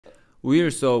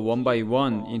We'll sew one by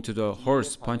one into the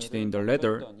holes punched in the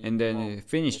leather and then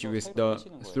finish with the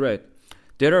thread.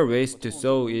 There are ways to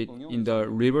sew it in the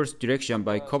reverse direction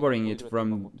by covering it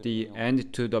from the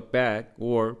end to the back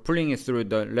or pulling it through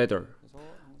the leather.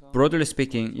 Broadly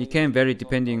speaking, it can vary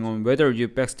depending on whether you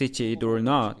backstitch it or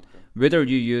not, whether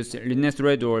you use linen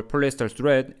thread or polyester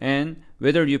thread, and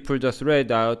whether you pull the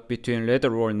thread out between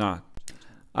leather or not.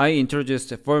 I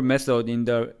introduced a full method in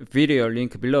the video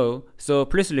link below, so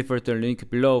please refer to the link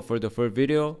below for the full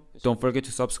video. Don't forget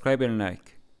to subscribe and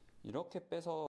like.